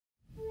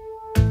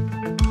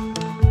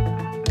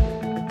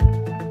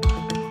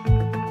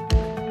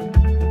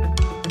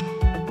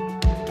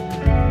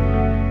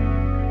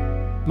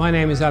My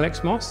name is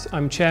Alex Moss.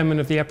 I'm Chairman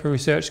of the EPRA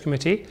Research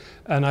Committee,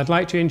 and I'd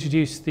like to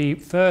introduce the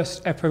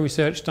first EPRA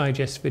Research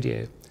Digest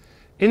video.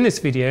 In this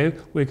video,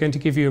 we're going to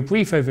give you a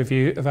brief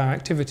overview of our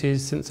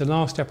activities since the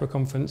last EPRA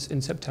conference in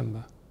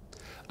September.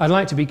 I'd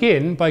like to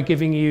begin by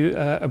giving you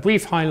a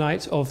brief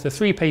highlight of the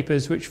 3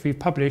 papers which we've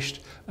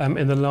published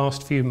in the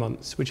last few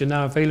months, which are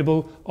now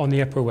available on the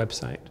EPRA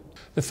website.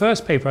 The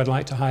first paper I'd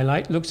like to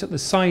highlight looks at the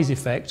size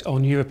effect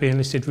on European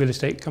listed real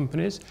estate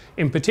companies.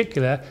 In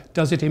particular,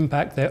 does it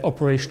impact their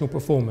operational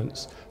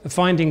performance? The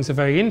findings are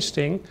very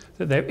interesting,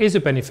 that there is a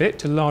benefit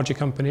to larger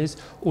companies,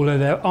 although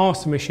there are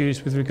some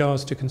issues with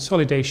regards to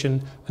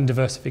consolidation and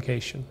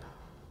diversification.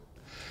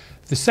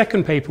 The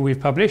second paper we've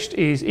published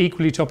is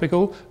equally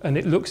topical, and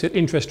it looks at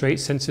interest rate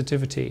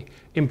sensitivity.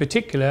 In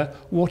particular,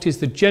 what is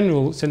the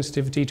general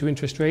sensitivity to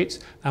interest rates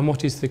and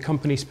what is the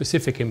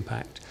company-specific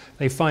impact?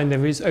 They find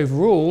there is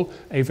overall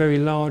a very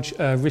large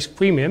risk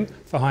premium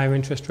for higher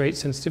interest rate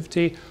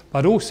sensitivity,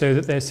 but also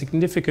that there's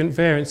significant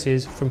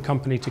variances from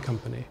company to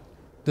company.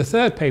 The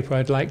third paper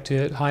I'd like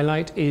to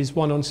highlight is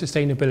one on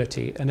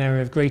sustainability, an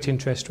area of great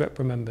interest to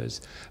EPRA members.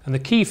 And the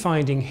key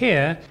finding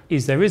here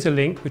is there is a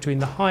link between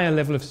the higher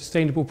level of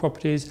sustainable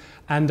properties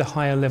and a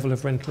higher level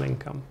of rental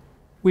income.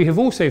 We have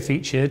also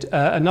featured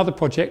another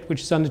project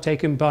which is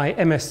undertaken by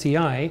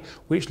MSCI,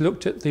 which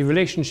looked at the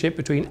relationship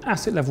between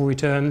asset level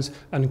returns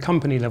and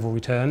company level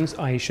returns,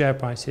 i.e. share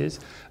prices,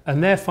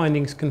 and their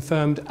findings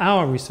confirmed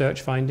our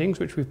research findings,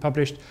 which we've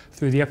published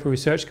through the EPRA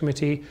Research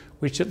Committee,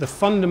 which that the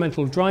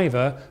fundamental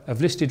driver of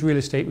listed real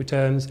estate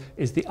returns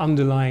is the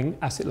underlying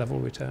asset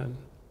level return.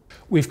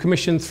 We've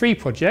commissioned 3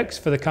 projects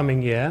for the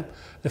coming year,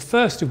 the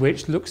first of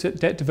which looks at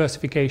debt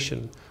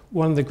diversification.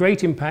 One of the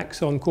great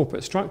impacts on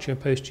corporate structure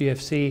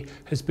post-GFC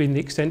has been the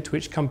extent to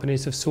which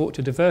companies have sought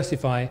to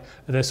diversify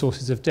their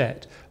sources of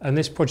debt. And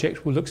this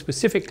project will look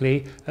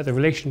specifically at the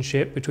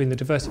relationship between the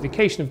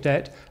diversification of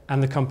debt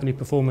and the company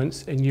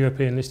performance in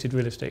European listed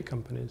real estate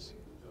companies.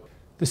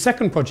 The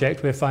second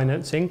project we're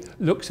financing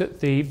looks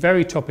at the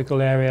very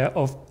topical area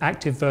of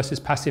active versus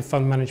passive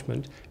fund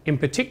management, in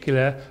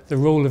particular the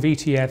role of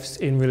ETFs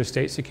in real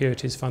estate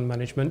securities fund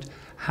management,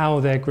 how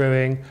they're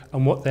growing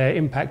and what their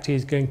impact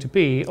is going to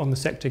be on the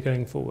sector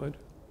going forward.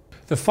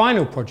 The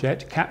final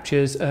project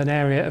captures an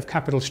area of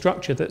capital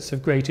structure that's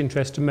of great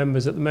interest to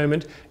members at the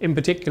moment, in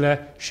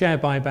particular share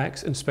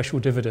buybacks and special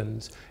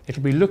dividends.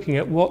 It'll be looking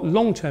at what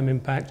long-term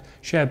impact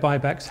share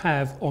buybacks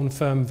have on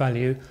firm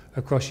value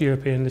across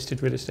European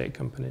listed real estate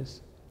companies.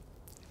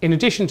 In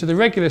addition to the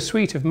regular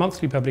suite of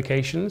monthly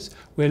publications,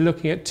 we're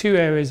looking at 2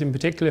 areas in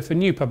particular for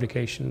new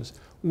publications.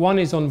 One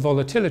is on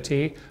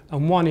volatility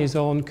and one is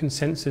on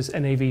consensus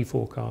NAV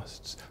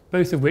forecasts,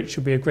 both of which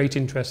should be of great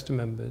interest to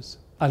members.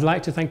 I'd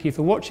like to thank you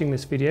for watching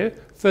this video.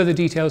 Further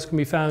details can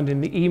be found in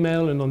the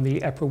email and on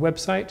the EPRA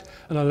website,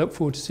 and I look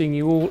forward to seeing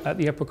you all at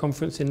the EPRA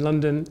conference in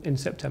London in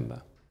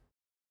September.